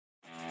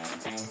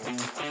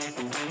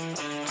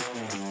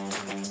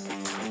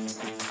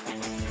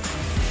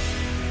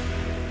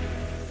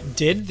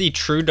Did the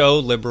Trudeau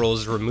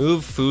Liberals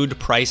remove food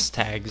price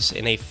tags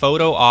in a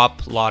photo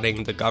op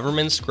lauding the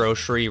government's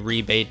grocery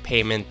rebate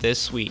payment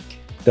this week?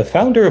 The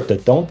founder of the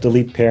Don't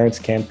Delete Parents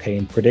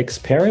campaign predicts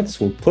parents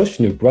will push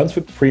New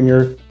Brunswick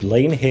Premier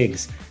Blaine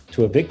Higgs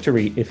to a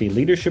victory if a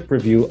leadership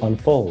review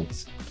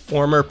unfolds.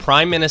 Former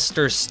Prime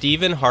Minister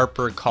Stephen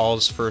Harper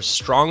calls for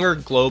stronger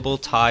global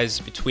ties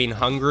between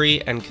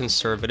Hungary and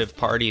Conservative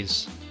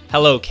parties.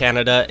 Hello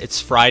Canada, it's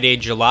Friday,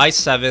 July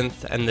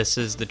 7th, and this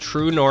is the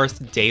True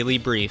North Daily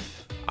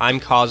Brief.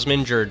 I'm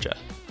Cosmin Georgia.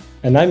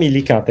 And I'm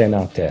Élie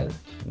Quentin-Nantel.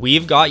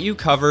 We've got you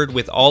covered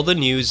with all the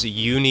news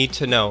you need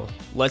to know.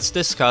 Let's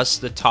discuss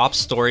the top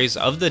stories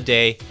of the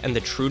day and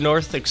the True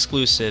North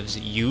exclusives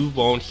you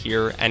won't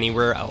hear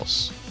anywhere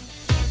else.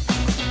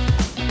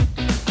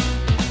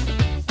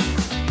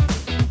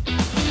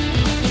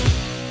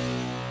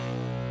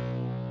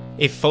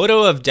 A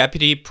photo of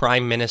Deputy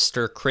Prime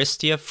Minister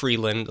Chrystia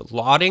Freeland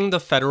lauding the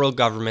federal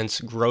government's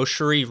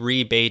grocery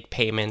rebate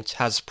payment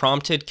has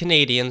prompted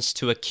Canadians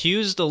to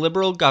accuse the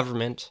Liberal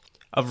government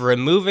of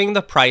removing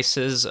the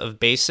prices of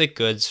basic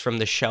goods from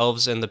the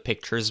shelves in the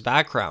picture's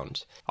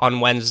background. On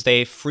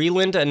Wednesday,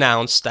 Freeland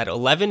announced that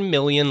 11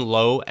 million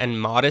low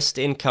and modest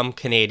income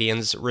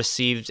Canadians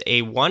received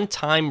a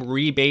one-time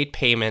rebate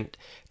payment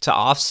to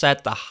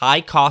offset the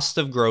high cost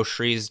of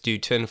groceries due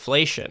to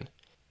inflation.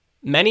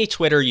 Many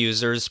Twitter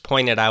users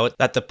pointed out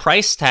that the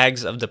price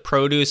tags of the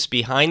produce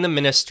behind the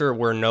minister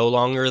were no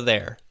longer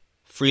there.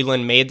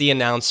 Freeland made the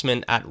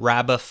announcement at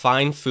Rabba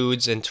Fine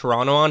Foods in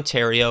Toronto,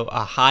 Ontario,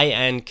 a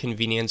high-end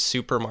convenience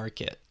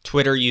supermarket.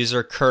 Twitter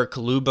user Kirk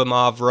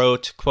Lubimov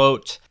wrote,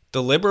 quote,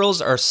 "The Liberals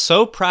are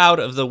so proud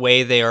of the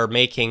way they are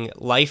making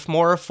life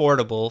more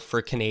affordable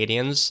for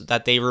Canadians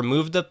that they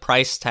removed the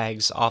price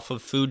tags off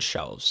of food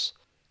shelves."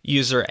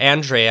 User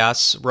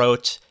Andreas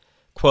wrote,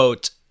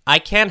 quote, "I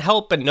can't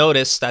help but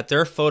notice that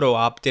their photo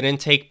op didn't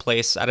take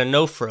place at a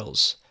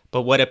no-frills,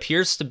 but what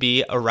appears to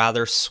be a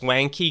rather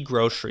swanky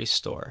grocery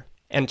store."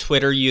 And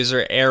Twitter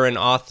user Aaron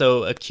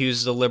Otho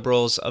accused the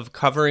Liberals of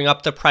covering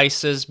up the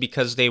prices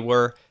because they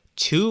were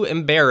too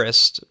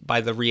embarrassed by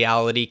the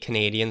reality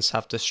Canadians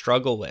have to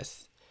struggle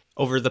with.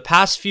 Over the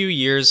past few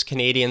years,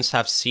 Canadians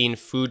have seen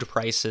food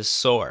prices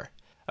soar.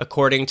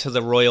 According to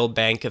the Royal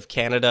Bank of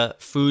Canada,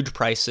 food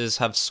prices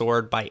have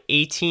soared by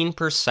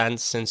 18%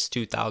 since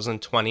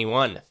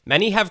 2021.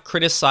 Many have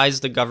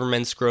criticized the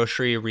government's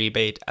grocery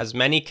rebate, as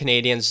many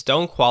Canadians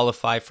don't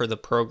qualify for the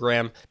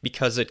program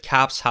because it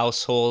caps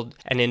household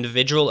and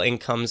individual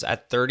incomes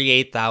at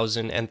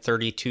 $38,000 and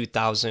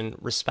 $32,000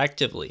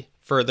 respectively.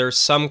 Further,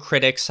 some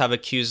critics have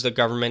accused the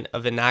government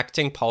of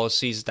enacting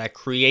policies that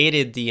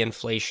created the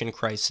inflation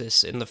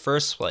crisis in the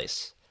first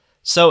place.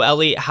 So,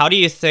 Ellie, how do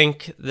you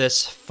think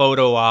this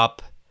photo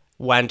op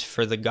went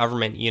for the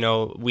government? You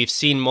know, we've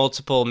seen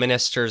multiple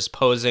ministers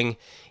posing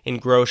in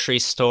grocery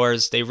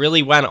stores. They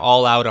really went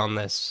all out on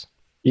this.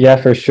 Yeah,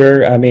 for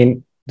sure. I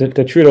mean,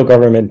 the Trudeau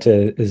government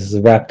is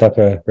wrapped up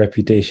a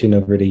reputation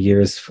over the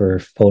years for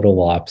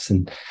photo ops.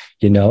 And,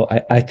 you know,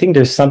 I think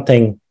there's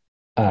something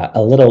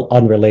a little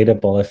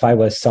unrelatable if I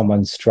was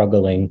someone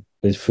struggling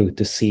with food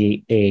to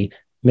see a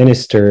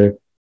minister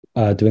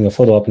doing a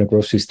photo op in a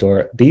grocery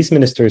store. These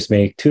ministers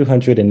make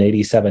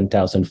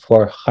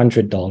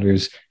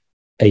 $287,400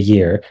 a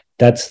year.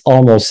 That's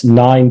almost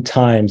 9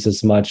 times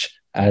as much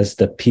as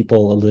the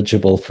people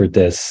eligible for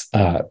this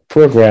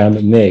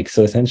program make.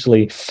 So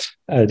essentially,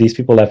 these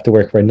people have to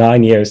work for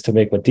 9 years to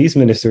make what these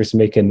ministers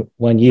make in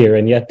 1 year.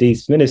 And yet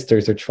these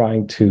ministers are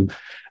trying to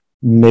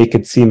make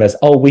it seem as,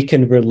 oh, we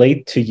can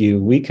relate to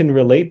you. We can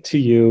relate to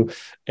you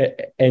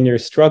and your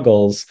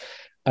struggles.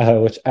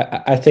 Which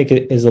I think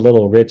is a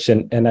little rich.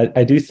 And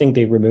I do think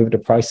they removed the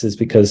prices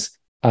because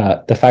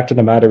the fact of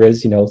the matter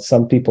is, you know,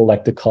 some people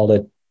like to call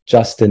it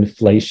just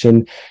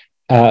inflation.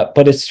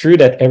 But it's true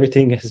that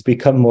everything has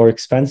become more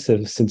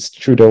expensive since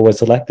Trudeau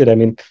was elected. I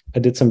mean, I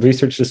did some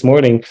research this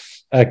morning.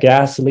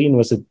 Gasoline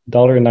was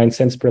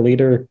 $1.09 per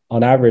liter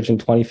on average in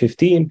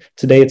 2015.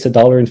 Today, it's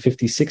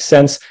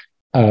 $1.56.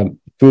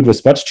 Food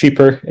was much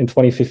cheaper in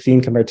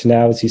 2015 compared to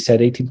now, as you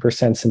said,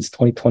 18% since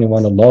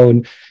 2021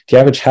 alone. The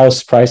average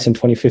house price in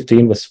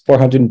 2015 was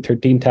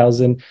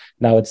 $413,000.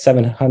 Now it's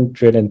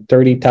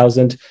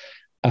 $730,000.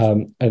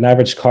 An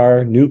average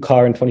new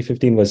car in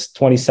 2015 was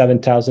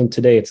 $27,000.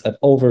 Today it's at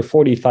over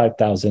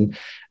 $45,000.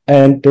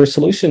 And their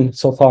solution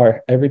so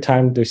far, every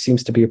time there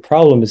seems to be a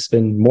problem, has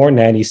been more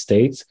nanny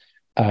states.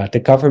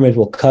 The government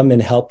will come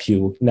and help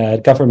you. Now,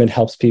 the government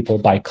helps people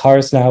buy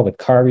cars now with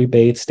car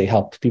rebates. They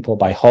help people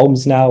buy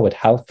homes now with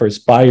house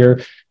first buyer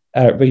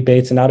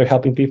rebates. And now they're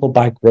helping people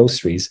buy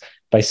groceries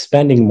by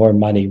spending more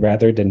money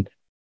rather than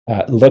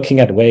looking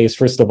at ways,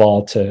 first of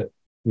all, to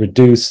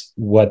reduce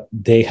what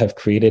they have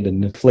created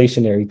an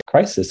inflationary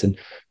crisis. And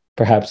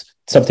perhaps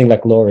something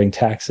like lowering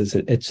taxes.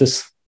 It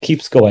just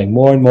keeps going,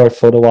 more and more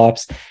photo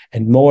ops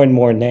and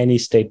more nanny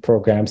state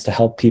programs to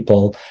help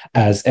people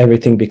as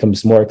everything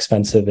becomes more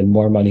expensive and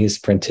more money is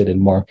printed and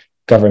more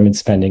government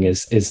spending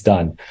is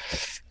done.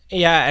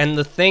 Yeah, and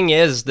the thing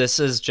is, this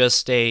is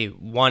just a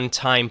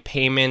one-time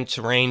payment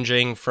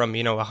ranging from,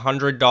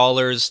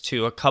 $100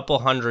 to a couple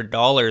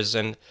 $100s.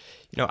 And,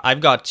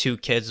 I've got two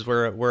kids.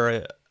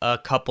 We're a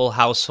couple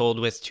household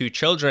with two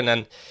children,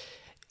 and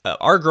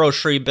our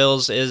grocery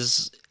bills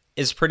is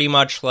pretty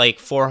much like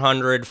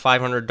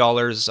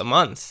 $400-$500 a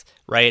month,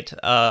 right?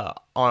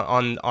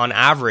 On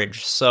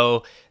average.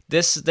 So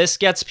this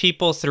gets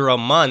people through a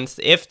month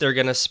if they're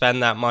going to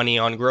spend that money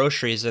on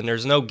groceries, and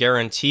there's no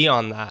guarantee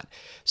on that.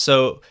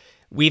 So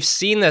we've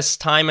seen this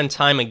time and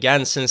time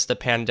again since the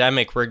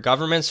pandemic, where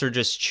governments are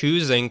just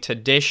choosing to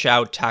dish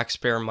out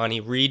taxpayer money,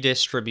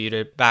 redistribute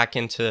it back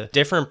into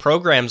different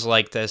programs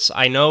like this.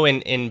 I know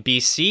in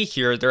BC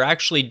here, they're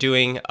actually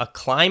doing a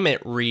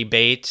climate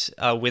rebate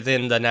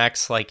within the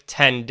next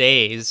 10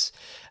 days.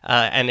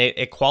 And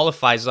it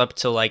qualifies up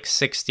to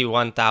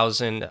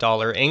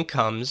 $61,000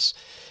 incomes.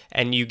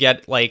 And you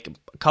get a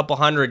couple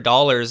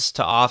 $100s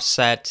to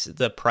offset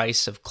the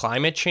price of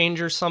climate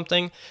change or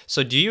something.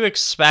 So do you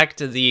expect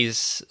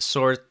these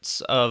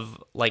sorts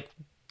of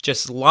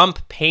just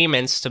lump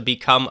payments to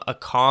become a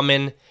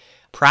common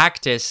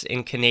practice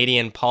in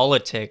Canadian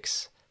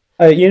politics?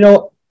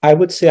 I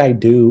would say I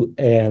do.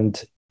 And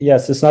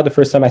yes, it's not the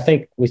first time. I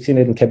think we've seen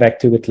it in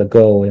Quebec too with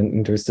Legault.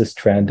 And there's this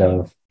trend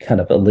of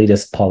kind of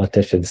elitist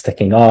politicians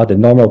thinking, the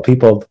normal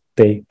people,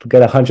 they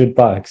get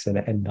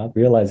 $100 and not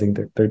realizing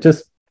that they're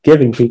just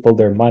giving people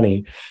their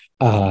money.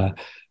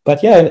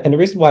 But yeah, and the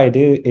reason why I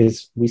do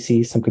is we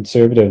see some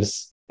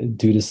conservatives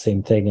do the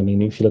same thing. I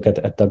mean, if you look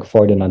at Doug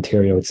Ford in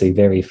Ontario, it's a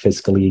very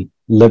fiscally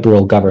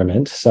liberal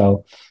government.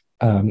 So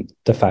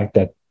the fact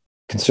that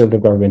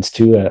conservative governments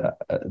too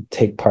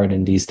take part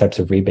in these types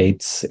of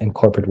rebates and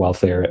corporate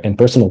welfare and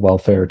personal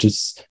welfare,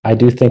 I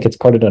do think it's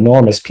part of the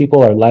norm. As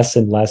people are less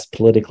and less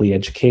politically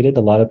educated,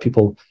 a lot of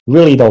people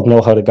really don't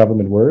know how the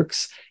government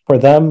works. For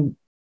them,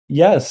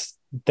 yes,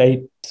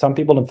 some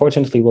people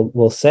unfortunately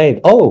will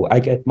say, I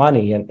get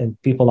money, and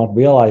people don't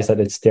realize that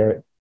it's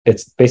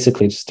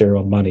basically just their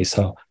own money.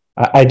 So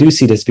I do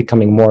see this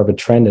becoming more of a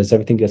trend as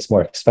everything gets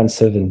more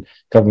expensive and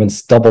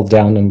governments double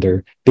down on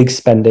their big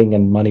spending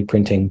and money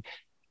printing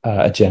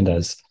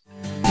agendas.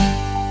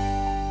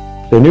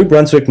 The New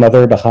Brunswick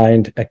mother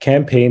behind a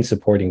campaign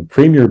supporting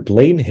Premier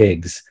Blaine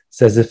Higgs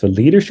says if a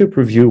leadership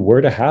review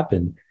were to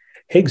happen,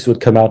 Higgs would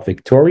come out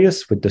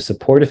victorious with the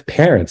support of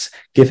parents,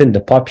 given the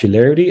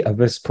popularity of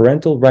his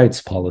parental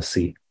rights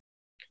policy.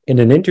 In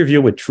an interview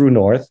with True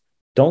North,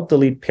 Don't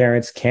Delete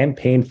Parents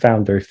campaign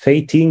founder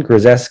Faytine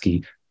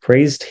Grzeski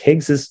praised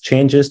Higgs's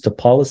changes to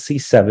Policy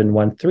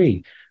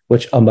 713,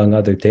 which, among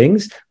other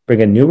things,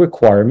 bring a new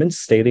requirement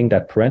stating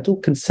that parental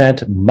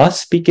consent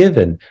must be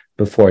given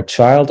before a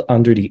child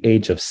under the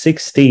age of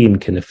 16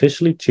 can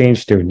officially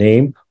change their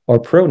name or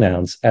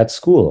pronouns at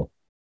school.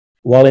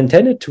 While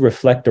intended to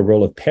reflect the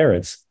role of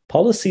parents,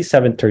 Policy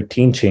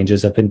 713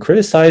 changes have been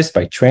criticized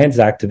by trans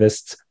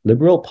activists,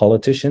 liberal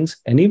politicians,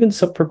 and even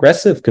some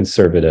progressive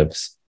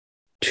conservatives.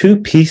 2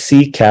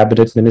 PC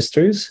cabinet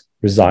ministers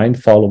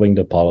resigned following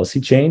the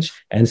policy change,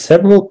 and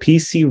several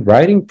PC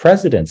riding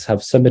presidents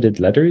have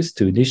submitted letters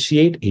to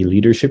initiate a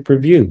leadership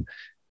review.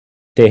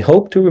 They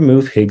hope to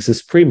remove Higgs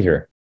as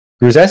premier.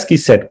 Grzeski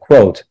said,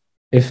 quote,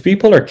 "If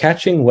people are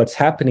catching what's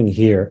happening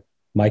here,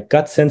 my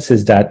gut sense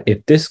is that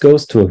if this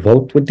goes to a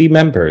vote with the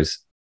members,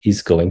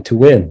 he's going to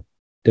win.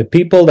 The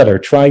people that are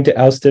trying to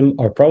oust him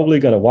are probably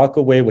going to walk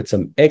away with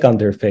some egg on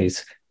their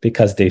face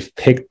because they've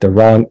picked the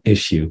wrong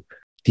issue."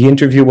 The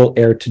interview will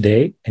air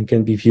today and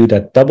can be viewed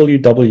at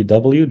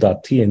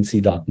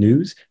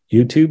www.tnc.news,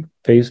 YouTube,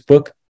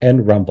 Facebook,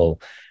 and Rumble.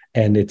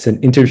 And it's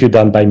an interview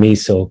done by me,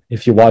 so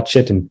if you watch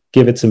it and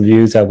give it some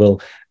views, I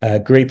will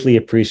greatly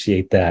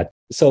appreciate that.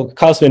 So,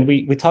 Cosmin,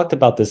 we talked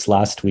about this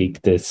last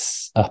week,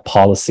 this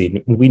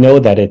policy. We know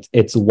that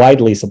it's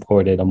widely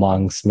supported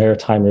amongst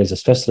Maritimers,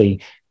 especially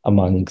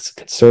amongst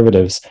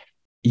conservatives.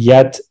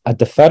 Yet, at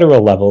the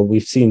federal level,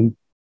 we've seen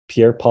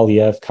Pierre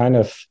Poilievre kind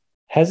of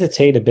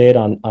hesitate a bit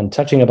on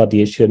touching about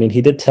the issue. I mean,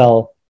 he did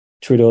tell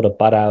Trudeau to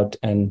butt out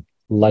and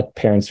let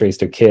parents raise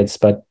their kids,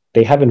 but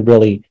they haven't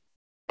really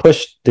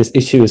pushed this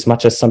issue as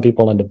much as some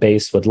people on the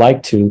base would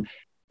like to.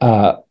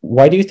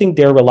 Why do you think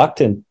they're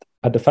reluctant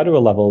at the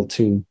federal level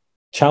to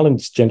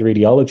challenge gender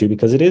ideology?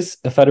 Because it is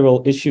a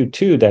federal issue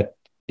too that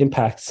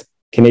impacts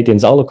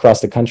Canadians all across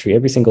the country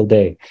every single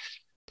day.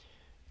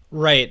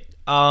 Right.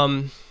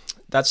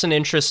 That's an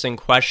interesting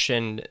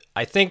question.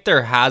 I think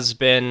there has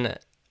been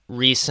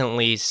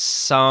recently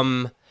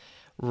some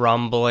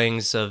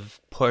rumblings of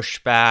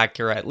pushback,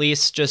 or at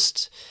least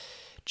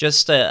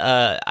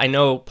I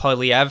know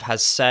Poilievre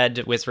has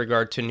said with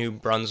regard to New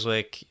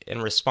Brunswick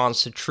in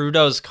response to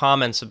Trudeau's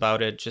comments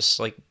about it,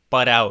 just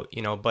butt out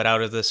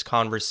of this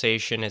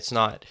conversation. It's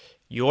not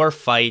your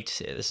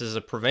fight. This is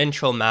a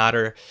provincial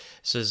matter.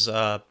 This is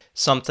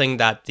something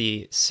that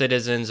the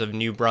citizens of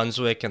New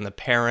Brunswick and the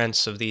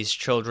parents of these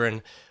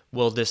children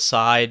will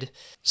decide.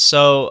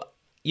 So,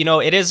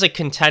 it is a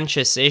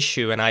contentious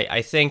issue, and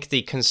I think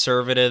the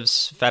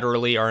Conservatives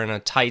federally are in a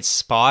tight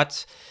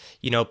spot.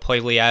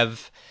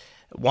 Poilievre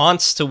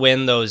wants to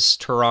win those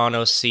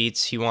Toronto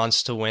seats. He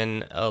wants to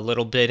win a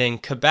little bit in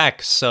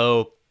Quebec.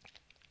 So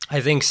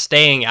I think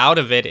staying out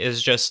of it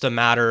is just a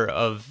matter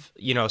of,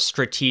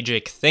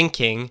 strategic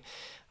thinking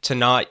to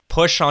not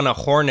push on a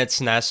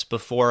hornet's nest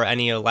before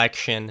any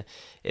election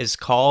is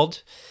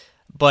called.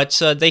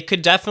 But they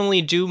could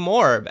definitely do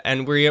more.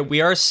 And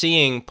we are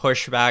seeing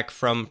pushback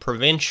from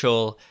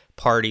provincial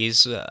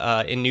parties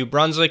in New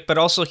Brunswick, but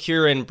also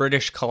here in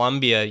British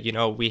Columbia.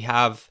 We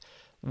have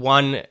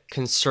one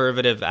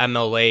conservative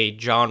MLA,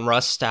 John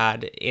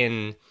Rustad,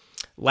 in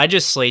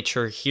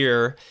legislature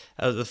here,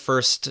 the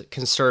first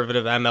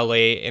conservative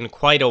MLA in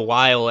quite a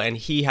while, and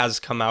he has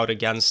come out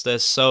against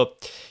this. So,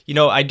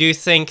 I do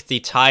think the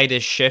tide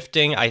is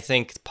shifting. I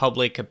think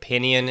public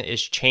opinion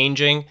is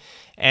changing,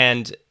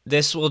 and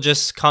this will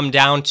just come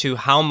down to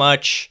how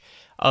much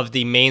of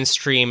the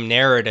mainstream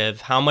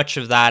narrative, how much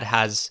of that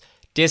has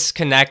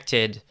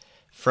disconnected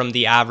from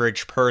the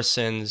average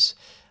person's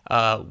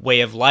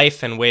way of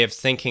life and way of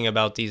thinking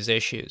about these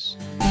issues.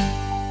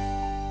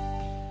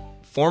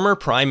 Former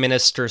Prime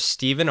Minister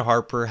Stephen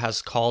Harper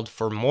has called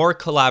for more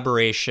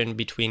collaboration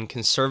between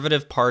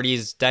conservative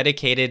parties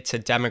dedicated to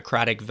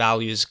democratic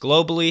values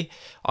globally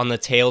on the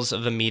tails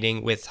of a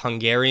meeting with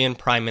Hungarian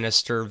Prime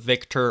Minister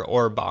Viktor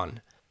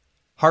Orban.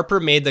 Harper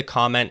made the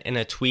comment in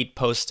a tweet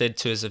posted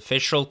to his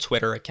official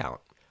Twitter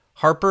account.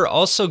 Harper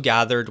also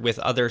gathered with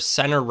other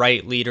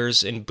center-right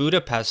leaders in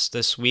Budapest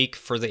this week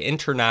for the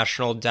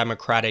International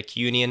Democratic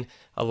Union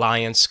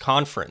Alliance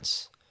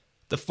Conference.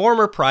 The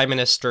former prime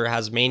minister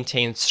has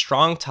maintained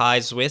strong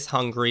ties with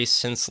Hungary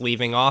since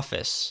leaving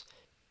office.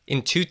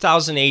 In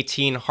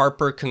 2018,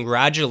 Harper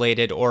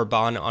congratulated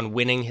Orban on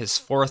winning his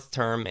fourth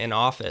term in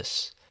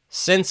office.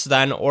 Since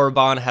then,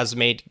 Orban has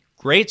made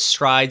great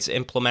strides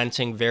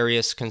implementing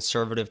various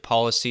conservative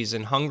policies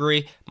in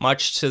Hungary,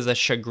 much to the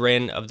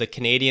chagrin of the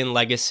Canadian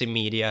legacy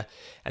media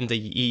and the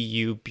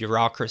EU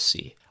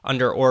bureaucracy.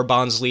 Under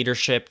Orban's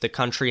leadership, the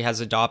country has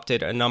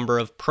adopted a number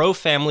of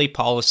pro-family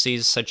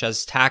policies such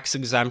as tax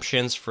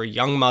exemptions for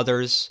young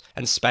mothers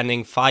and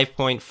spending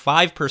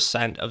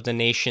 5.5% of the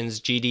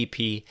nation's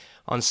GDP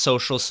on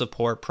social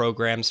support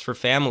programs for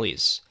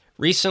families.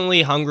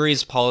 Recently,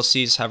 Hungary's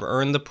policies have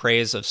earned the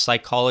praise of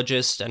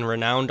psychologist and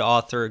renowned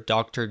author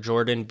Dr.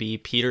 Jordan B.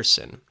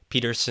 Peterson.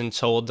 Peterson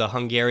told the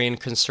Hungarian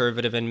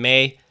Conservative in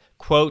May,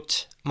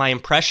 quote, "My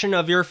impression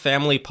of your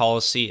family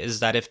policy is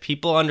that if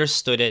people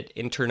understood it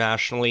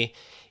internationally,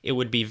 it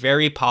would be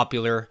very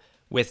popular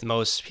with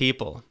most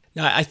people."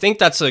 Now, I think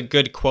that's a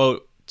good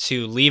quote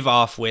to leave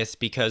off with,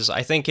 because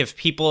I think if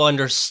people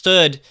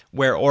understood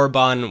where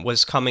Orban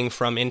was coming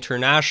from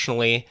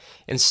internationally,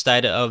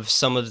 instead of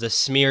some of the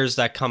smears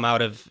that come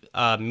out of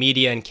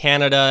media in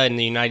Canada and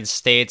the United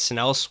States and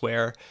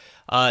elsewhere,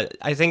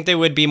 I think they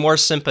would be more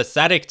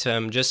sympathetic to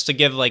him. Just to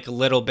give like a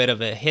little bit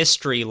of a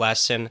history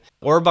lesson,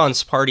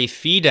 Orban's party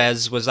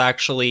Fidesz was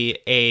actually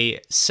a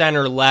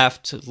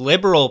center-left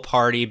liberal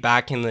party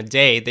back in the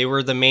day. They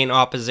were the main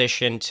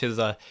opposition to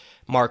the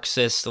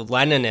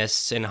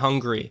Marxist-Leninists in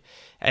Hungary.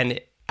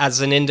 And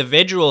as an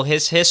individual,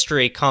 his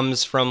history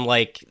comes from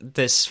like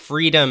this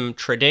freedom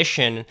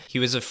tradition. He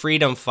was a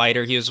freedom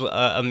fighter. He was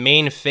a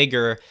main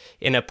figure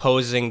in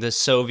opposing the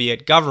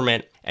Soviet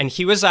government. And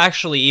he was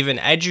actually even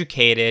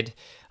educated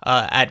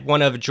at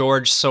one of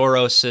George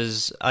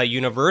Soros's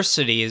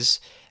universities.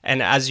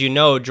 And as you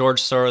know,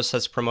 George Soros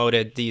has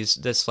promoted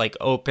this like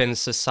open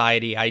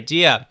society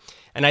idea.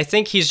 And I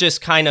think he's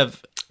just kind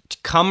of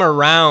come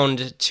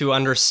around to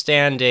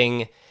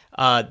understanding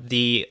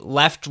the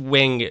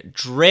left-wing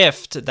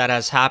drift that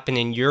has happened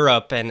in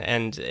Europe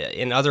and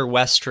in other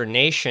Western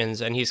nations,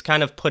 and he's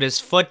kind of put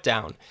his foot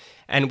down.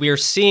 And we are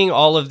seeing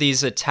all of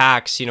these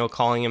attacks,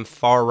 calling him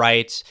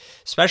far-right,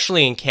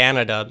 especially in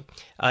Canada.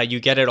 You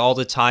get it all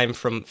the time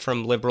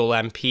from Liberal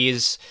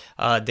MPs.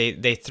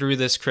 They threw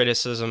this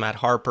criticism at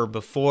Harper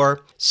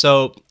before.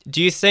 So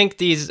do you think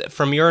these,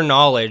 from your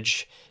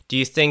knowledge, do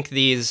you think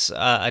these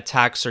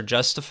attacks are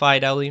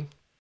justified, Ellie?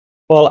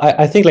 Well,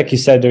 I think, like you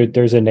said,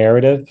 there's a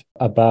narrative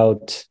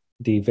about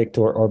the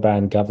Viktor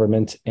Orban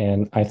government,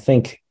 and I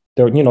think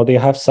they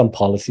have some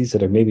policies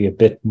that are maybe a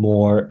bit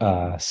more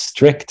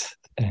strict,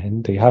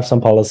 and they have some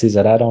policies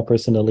that I don't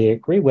personally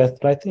agree with.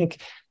 But I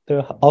think they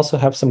also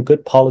have some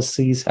good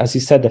policies. As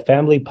you said, the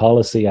family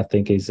policy, I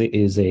think, is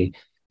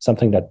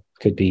something that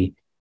could be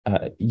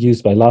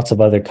used by lots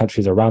of other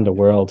countries around the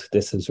world.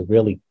 This is a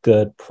really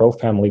good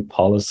pro-family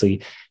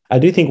policy. I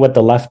do think what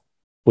the left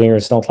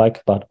wingers don't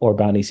like about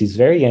Orban is he's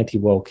very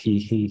anti-woke.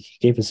 He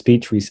gave a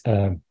speech,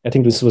 I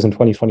think this was in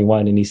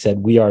 2021, and he said,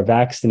 "We are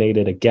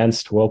vaccinated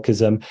against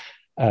wokeism."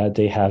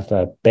 They have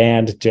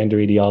banned gender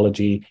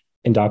ideology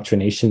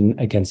indoctrination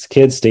against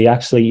kids. They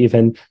actually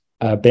even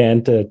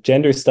banned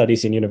gender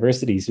studies in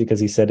universities because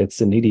he said it's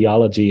an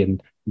ideology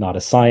and not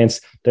a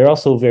science. They're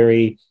also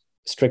very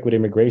strict with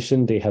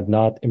immigration. They have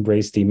not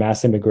embraced the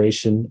mass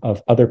immigration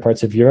of other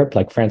parts of Europe,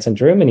 like France and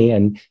Germany.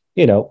 And,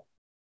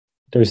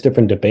 there's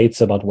different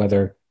debates about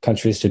whether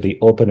countries should be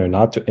open or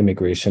not to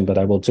immigration, but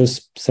I will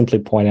just simply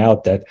point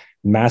out that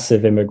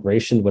massive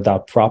immigration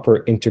without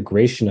proper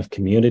integration of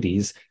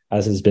communities,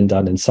 as has been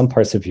done in some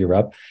parts of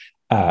Europe,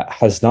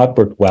 has not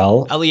worked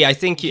well. Ali, I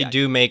think you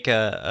do make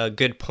a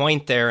good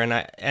point there,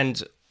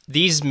 and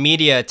these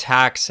media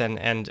attacks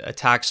and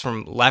attacks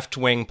from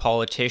left-wing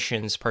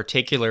politicians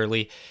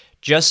particularly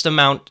just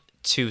amount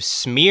to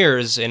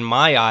smears in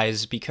my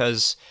eyes,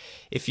 because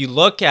if you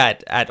look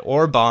at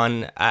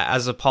Orban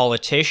as a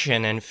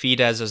politician and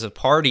Fidesz as a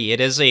party, it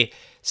is a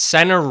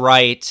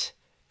center-right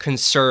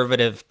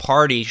conservative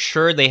party.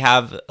 Sure, they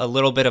have a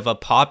little bit of a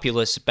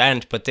populist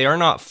bent, but they are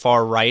not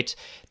far-right.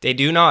 They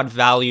do not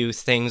value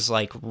things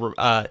like,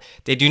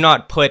 they do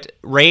not put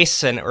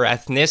race or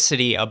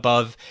ethnicity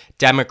above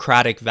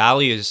democratic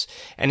values.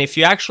 And if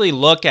you actually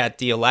look at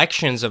the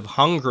elections of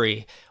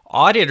Hungary,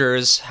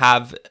 auditors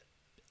have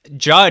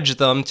judged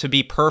them to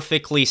be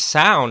perfectly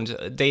sound.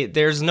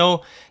 There's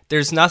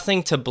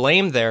nothing to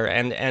blame there.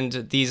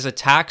 And these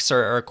attacks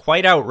are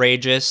quite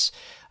outrageous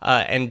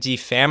and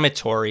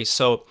defamatory.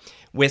 So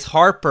with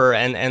Harper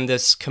and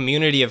this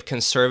community of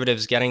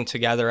conservatives getting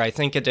together, I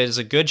think it is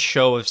a good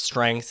show of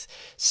strength,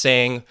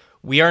 saying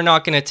we are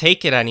not going to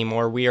take it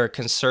anymore. We are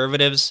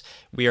conservatives.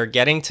 We are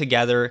getting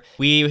together.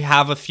 We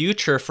have a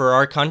future for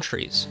our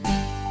countries.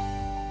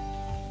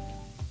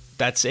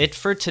 That's it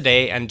for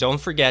today, and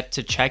don't forget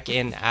to check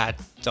in at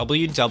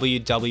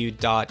www.tnc.news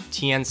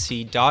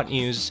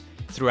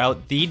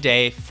throughout the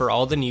day for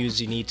all the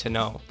news you need to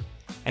know.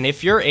 And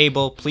if you're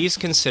able, please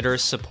consider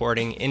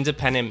supporting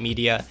independent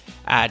media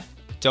at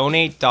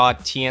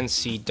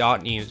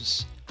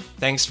donate.tnc.news.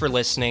 Thanks for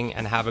listening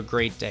and have a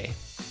great day.